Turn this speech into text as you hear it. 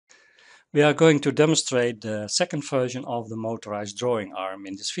We are going to demonstrate the second version of the motorized drawing arm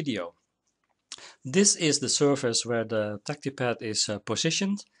in this video. This is the surface where the TactiPad is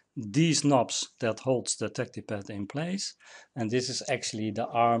positioned. These knobs that holds the TactiPad in place, and this is actually the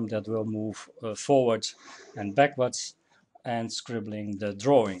arm that will move forwards and backwards and scribbling the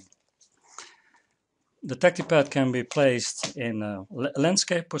drawing. The TactiPad can be placed in a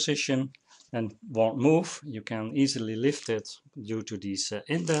landscape position and won't move. You can easily lift it due to these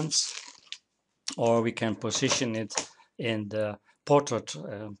indents, or we can position it in the portrait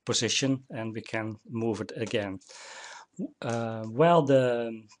position and we can move it again. While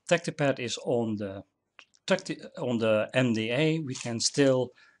the TactiPad is on the MDA, we can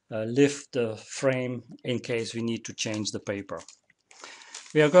still lift the frame in case we need to change the paper.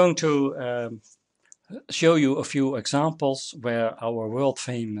 We are going to show you a few examples where our world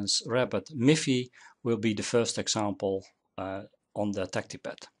famous rabbit Miffy will be the first example on the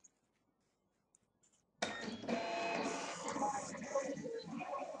TactiPad.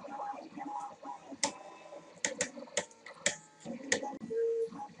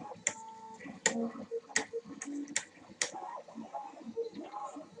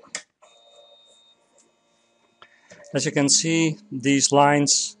 As you can see, these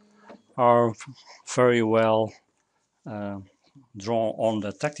lines are very well drawn on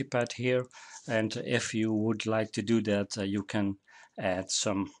the TactiPad here, and if you would like to do that, you can add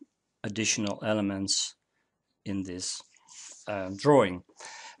some additional elements in this drawing.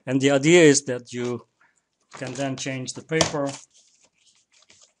 And the idea is that you can then change the paper.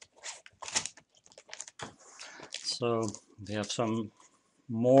 So we have some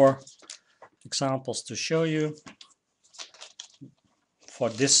more examples to show you. For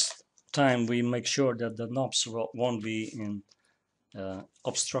this time we make sure that the knobs won't be in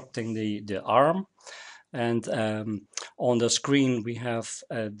obstructing the arm, and on the screen we have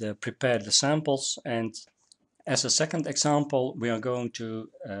prepared the samples, and as a second example we are going to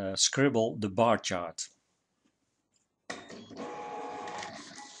scribble the bar chart.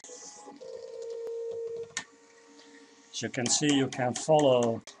 As you can see, you can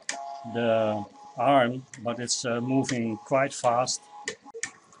follow the arm, but it's moving quite fast.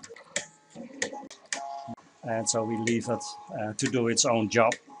 And so we leave it to do its own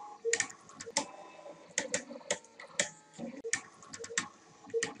job.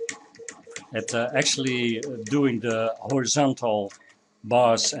 It's actually doing the horizontal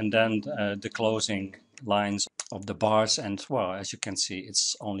bars and then the closing lines of the bars, and well, as you can see,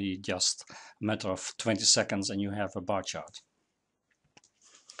 it's only just a matter of 20 seconds and you have a bar chart.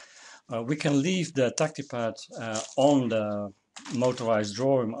 We can leave the TactiPad on the motorized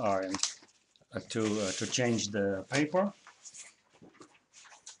drawing arm to change the paper.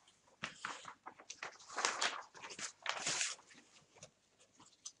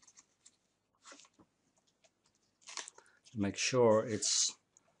 Make sure it's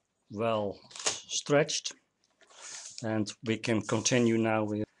well stretched, and we can continue now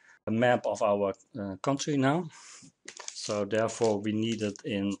with a map of our country now. So therefore we need it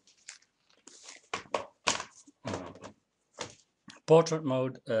in portrait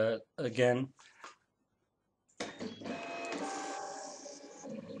mode again.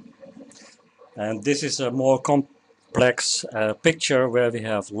 And this is a more complex picture where we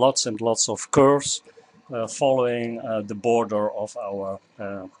have lots and lots of curves following the border of our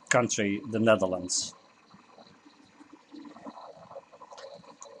country, the Netherlands.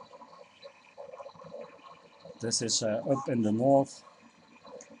 This is up in the north.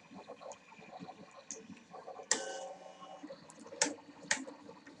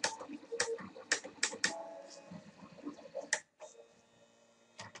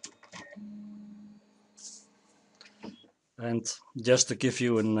 And just to give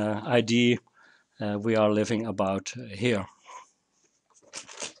you an idea, we are living about here.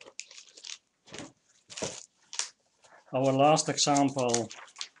 Our last example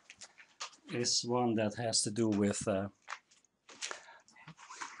is one that has to do with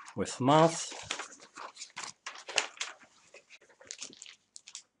math.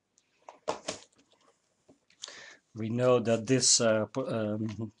 We know that this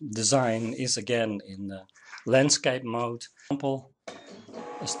design is again in landscape mode.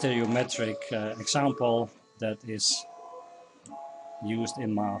 A stereometric example that is used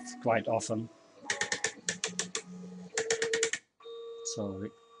in math quite often. So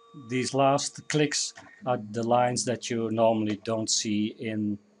these last clicks are the lines that you normally don't see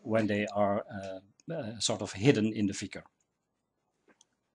when they are sort of hidden in the figure.